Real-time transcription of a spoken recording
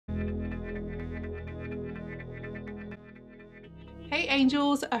Hey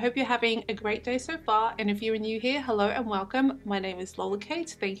angels, I hope you're having a great day so far, and if you are new here, hello and welcome. My name is Lola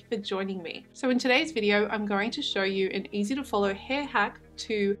Kait. Thank you for joining me. So in today's video, I'm going to show you an easy to follow hair hack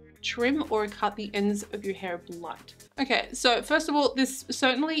to trim or cut the ends of your hair blunt. Okay, so first of all, this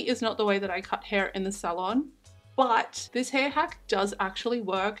certainly is not the way that I cut hair in the salon, but this hair hack does actually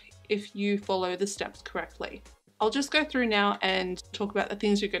work if you follow the steps correctly. I'll just go through now and talk about the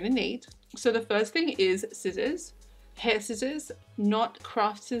things you're going to need. So the first thing is scissors. Hair scissors, not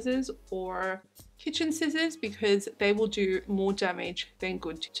craft scissors or kitchen scissors, because they will do more damage than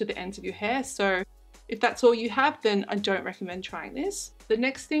good to the ends of your hair. So if that's all you have, then I don't recommend trying this. The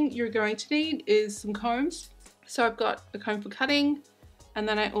next thing you're going to need is some combs. So I've got a comb for cutting, and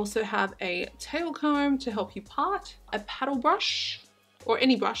then I also have a tail comb to help you part, a paddle brush, or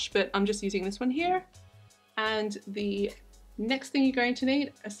any brush, but I'm just using this one here. And the next thing you're going to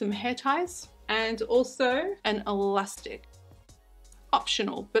need are some hair ties, and also an elastic.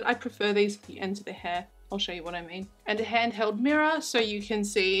 Optional, but I prefer these for the ends of the hair. I'll show you what I mean. And a handheld mirror so you can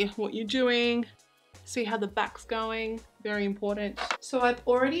see what you're doing, see how the back's going, very important. So I've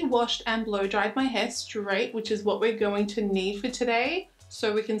already washed and blow dried my hair straight, which is what we're going to need for today.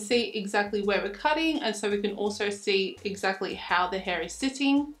 So we can see exactly where we're cutting, and so we can also see exactly how the hair is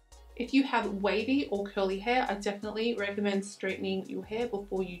sitting. If you have wavy or curly hair, I definitely recommend straightening your hair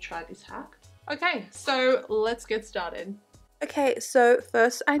before you try this hack. Okay, so let's get started. Okay, so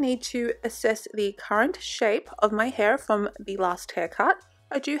first I need to assess the current shape of my hair from the last haircut.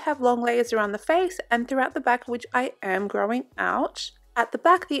 I do have long layers around the face and throughout the back, which I am growing out. At the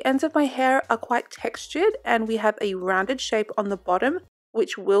back, the ends of my hair are quite textured and we have a rounded shape on the bottom,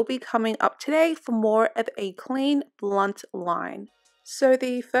 which will be coming up today for more of a clean, blunt line. So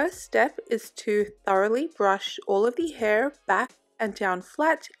the first step is to thoroughly brush all of the hair back and down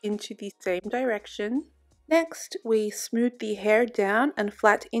flat into the same direction. Next, we smooth the hair down and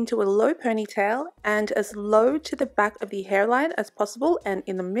flat into a low ponytail and as low to the back of the hairline as possible and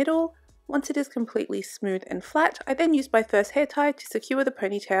in the middle. Once it is completely smooth and flat, I then use my first hair tie to secure the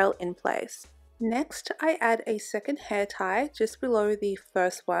ponytail in place. Next, I add a second hair tie just below the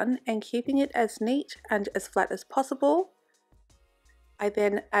first one and keeping it as neat and as flat as possible. I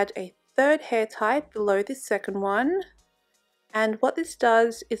then add a third hair tie below the second one. And what this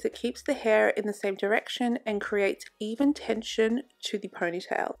does is it keeps the hair in the same direction and creates even tension to the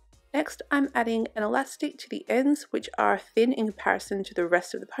ponytail. Next, I'm adding an elastic to the ends, which are thin in comparison to the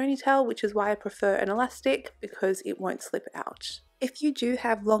rest of the ponytail, which is why I prefer an elastic, because it won't slip out. If you do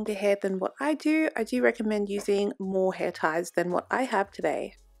have longer hair than what I do recommend using more hair ties than what I have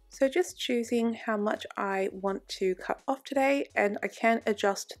today. So just choosing how much I want to cut off today, and I can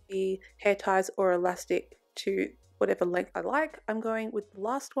adjust the hair ties or elastic to whatever length I like. I'm going with the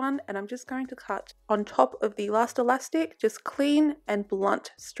last one and I'm just going to cut on top of the last elastic, just clean and blunt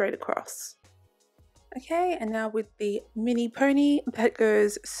straight across. Okay, and now with the mini pony that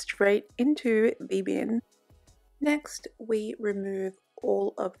goes straight into the bin. Next, we remove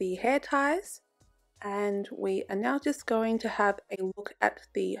all of the hair ties and we are now just going to have a look at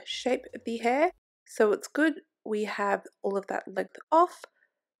the shape of the hair. So it's good we have all of that length off.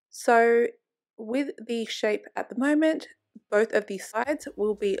 So with the shape at the moment, both of the sides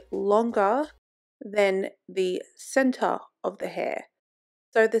will be longer than the center of the hair.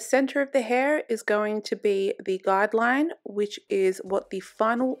 So the center of the hair is going to be the guideline, which is what the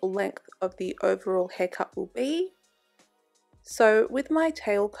final length of the overall haircut will be. So with my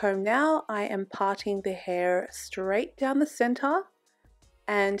tail comb now, I am parting the hair straight down the center,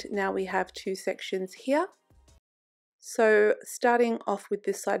 and now we have two sections here. So starting off with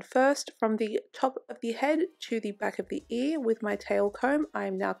this side first, from the top of the head to the back of the ear with my tail comb, I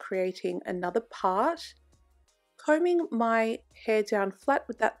am now creating another part, combing my hair down flat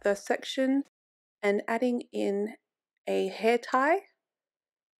with that first section and adding in a hair tie,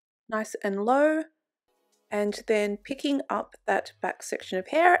 nice and low, and then picking up that back section of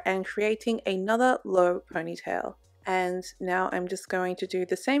hair and creating another low ponytail. And now I'm just going to do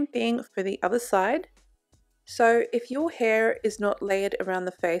the same thing for the other side. So if your hair is not layered around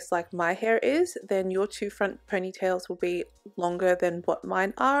the face like my hair is, then your two front ponytails will be longer than what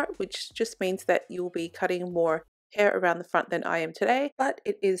mine are, which just means that you'll be cutting more hair around the front than I am today, but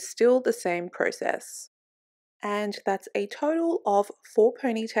it is still the same process. And that's a total of 4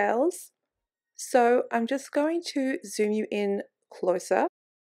 ponytails. So I'm just going to zoom you in closer.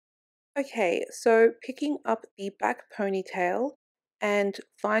 Okay, so picking up the back ponytail and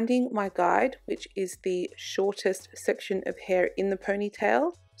finding my guide, which is the shortest section of hair in the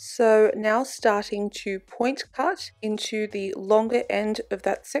ponytail. So now starting to point cut into the longer end of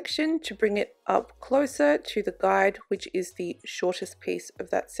that section to bring it up closer to the guide, which is the shortest piece of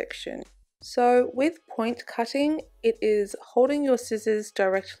that section. So with point cutting, it is holding your scissors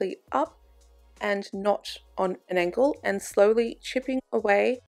directly up and not on an angle and slowly chipping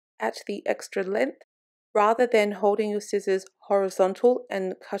away at the extra length rather than holding your scissors horizontal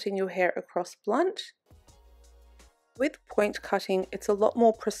and cutting your hair across blunt. With point cutting, it's a lot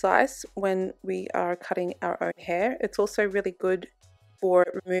more precise when we are cutting our own hair. It's also really good for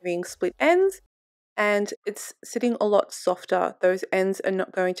removing split ends, and it's sitting a lot softer. Those ends are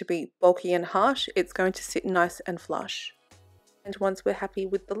not going to be bulky and harsh. It's going to sit nice and flush. And once we're happy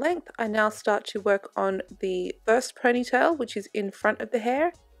with the length, I now start to work on the first ponytail, which is in front of the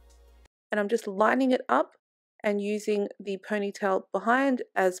hair. And I'm just lining it up and using the ponytail behind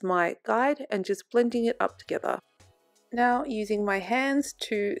as my guide and just blending it up together. Now using my hands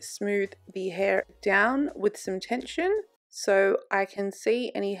to smooth the hair down with some tension so I can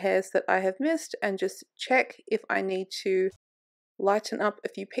see any hairs that I have missed and just check if I need to lighten up a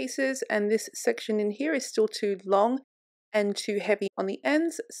few pieces. And this section in here is still too long and too heavy on the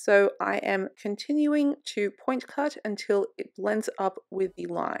ends, so I am continuing to point cut until it blends up with the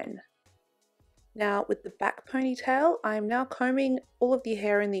line. Now with the back ponytail, I am now combing all of the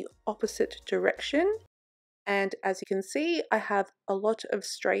hair in the opposite direction. And as you can see, I have a lot of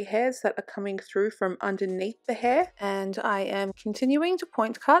stray hairs that are coming through from underneath the hair. And I am continuing to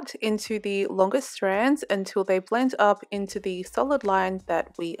point cut into the longest strands until they blend up into the solid line that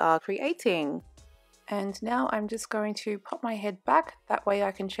we are creating. And now I'm just going to pop my head back. That way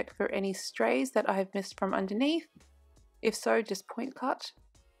I can check for any strays that I have missed from underneath. If so, just point cut.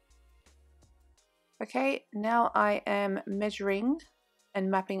 Okay, now I am measuring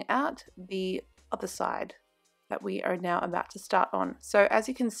and mapping out the other side that we are now about to start on. So as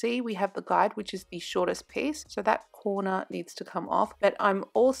you can see, we have the guide, which is the shortest piece. So that corner needs to come off, but I'm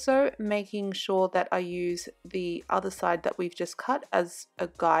also making sure that I use the other side that we've just cut as a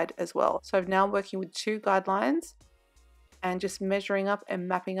guide as well. So I'm now working with two guidelines and just measuring up and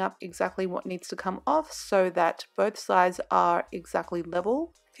mapping up exactly what needs to come off so that both sides are exactly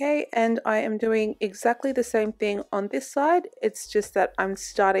level. Okay, and I am doing exactly the same thing on this side. It's just that I'm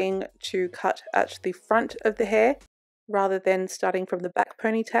starting to cut at the front of the hair rather than starting from the back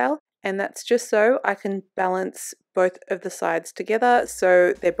ponytail. And that's just so I can balance both of the sides together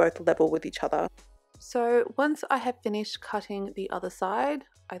so they're both level with each other. So once I have finished cutting the other side,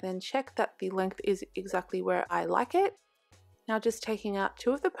 I then check that the length is exactly where I like it. Now just taking out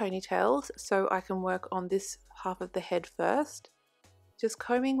two of the ponytails so I can work on this half of the head first. Just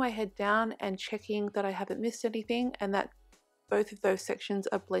combing my head down and checking that I haven't missed anything and that both of those sections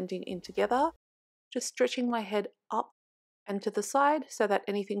are blending in together. Just stretching my head up and to the side so that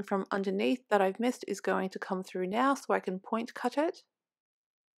anything from underneath that I've missed is going to come through now so I can point cut it.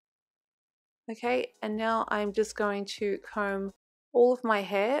 Okay, and now I'm just going to comb all of my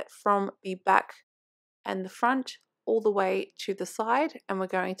hair from the back and the front all the way to the side, and we're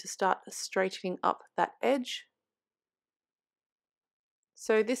going to start straightening up that edge.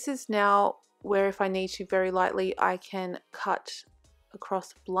 So this is now where if I need to very lightly, I can cut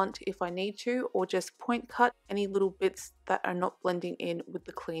across blunt if I need to, or just point cut any little bits that are not blending in with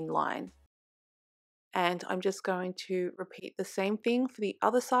the clean line. And I'm just going to repeat the same thing for the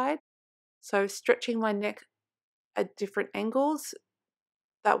other side. So stretching my neck at different angles.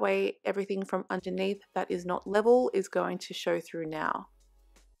 That way everything from underneath that is not level is going to show through now.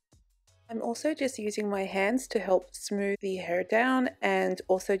 I'm also just using my hands to help smooth the hair down and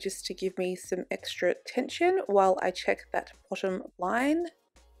also just to give me some extra tension while I check that bottom line.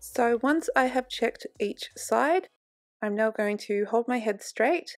 So once I have checked each side, I'm now going to hold my head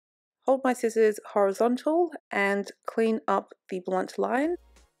straight, hold my scissors horizontal and clean up the blunt line.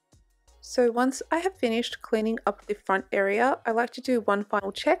 So once I have finished cleaning up the front area, I like to do one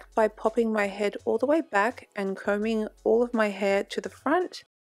final check by popping my head all the way back and combing all of my hair to the front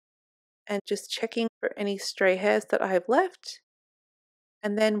and just checking for any stray hairs that I have left.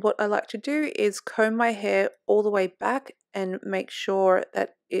 And then what I like to do is comb my hair all the way back and make sure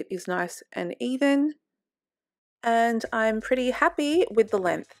that it is nice and even. And I'm pretty happy with the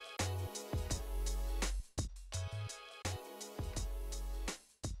length.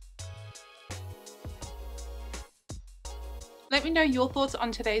 Let me know your thoughts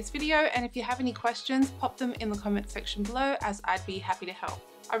on today's video, and if you have any questions, pop them in the comment section below as I'd be happy to help.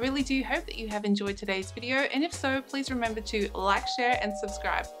 I really do hope that you have enjoyed today's video, and if so, please remember to like, share and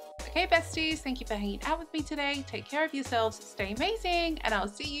subscribe. Okay, besties, thank you for hanging out with me today. Take care of yourselves, stay amazing, and I'll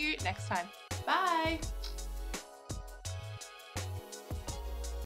see you next time. Bye!